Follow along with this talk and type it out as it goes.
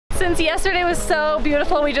Since yesterday was so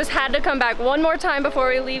beautiful, we just had to come back one more time before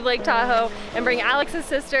we leave Lake Tahoe and bring Alex's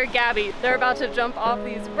sister, Gabby. They're about to jump off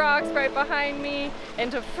these rocks right behind me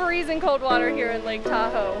into freezing cold water here in Lake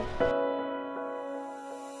Tahoe.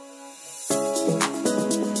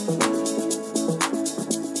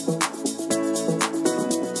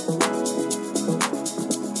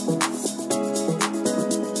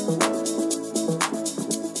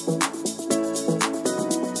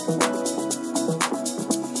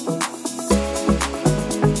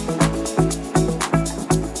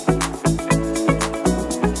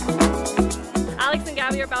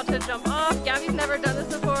 We're about to jump off. Gabby's never done this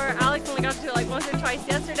before. Alex only got to do it like once or twice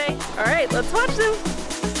yesterday. All right, let's watch them.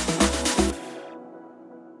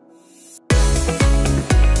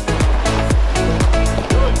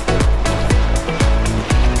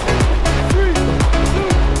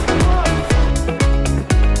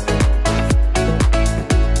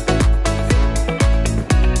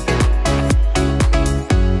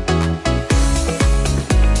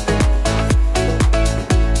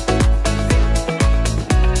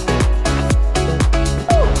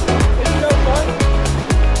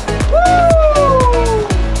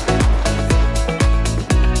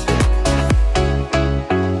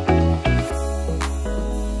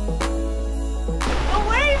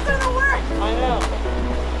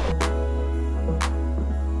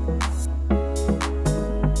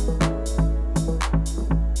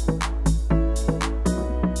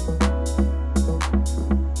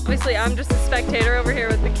 Obviously, I'm just a spectator over here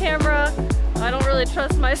with the camera. I don't really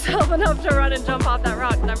trust myself enough to run and jump off that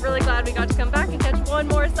rock, and I'm really glad we got to come back and catch one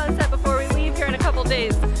more sunset before we leave here in a couple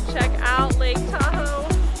days. Check out Lake Tahoe.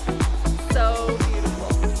 So beautiful.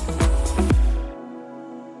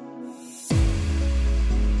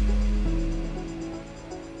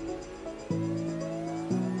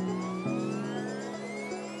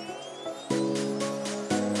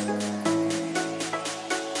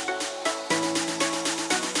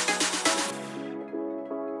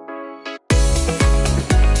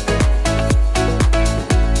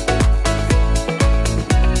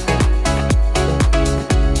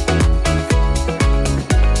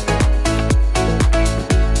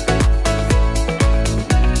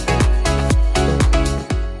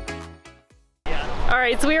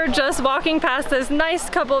 So we were just walking past this nice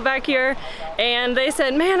couple back here, and they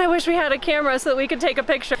said, man, I wish we had a camera so that we could take a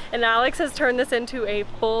picture. And Alex has turned this into a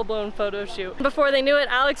full-blown photo shoot. Before they knew it,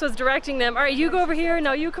 Alex was directing them. All right, you go over here,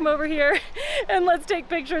 now you come over here, and let's take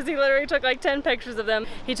pictures. He literally took like 10 pictures of them.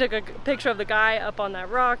 He took a picture of the guy up on that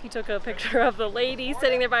rock. He took a picture of the lady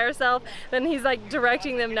sitting there by herself. Then he's like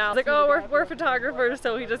directing them now. It's like, oh, we're photographers,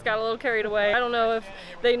 so he just got a little carried away. I don't know if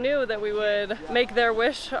they knew that we would make their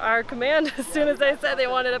wish our command. As soon as they said they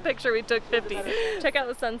wanted a picture, we took 50. Check out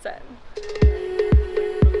the sunset.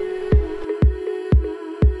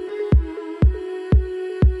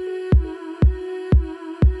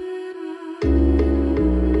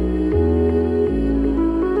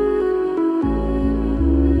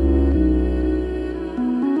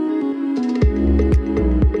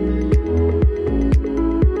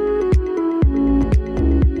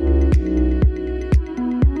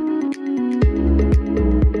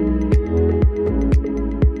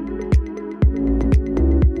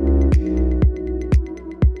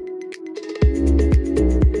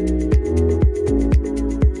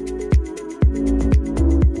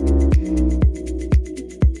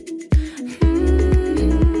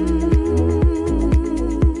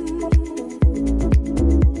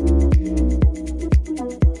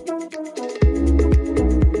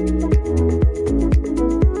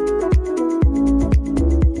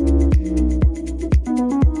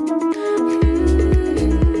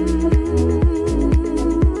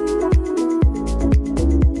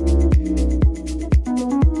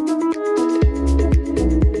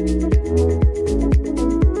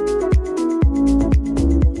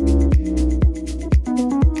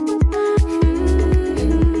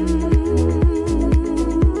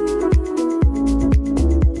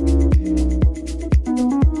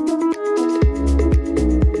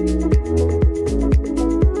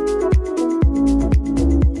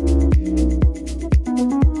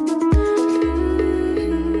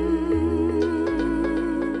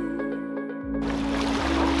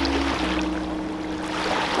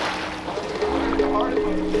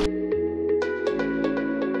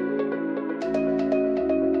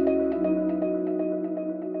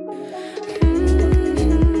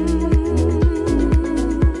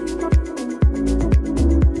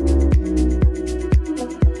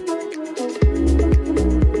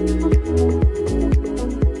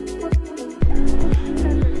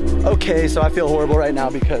 Okay, so I feel horrible right now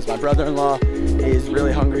because my brother-in-law is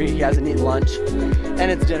really hungry. He hasn't eaten lunch,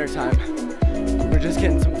 and it's dinner time. We're just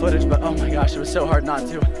getting some footage, but oh my gosh, it was so hard not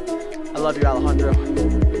to. I love you, Alejandro.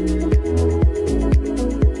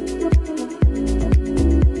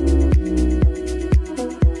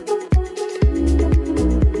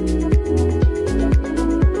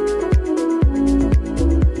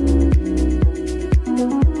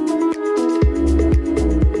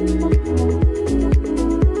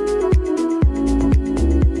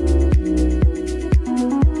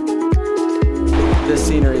 This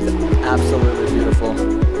scenery is absolutely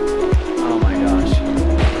beautiful.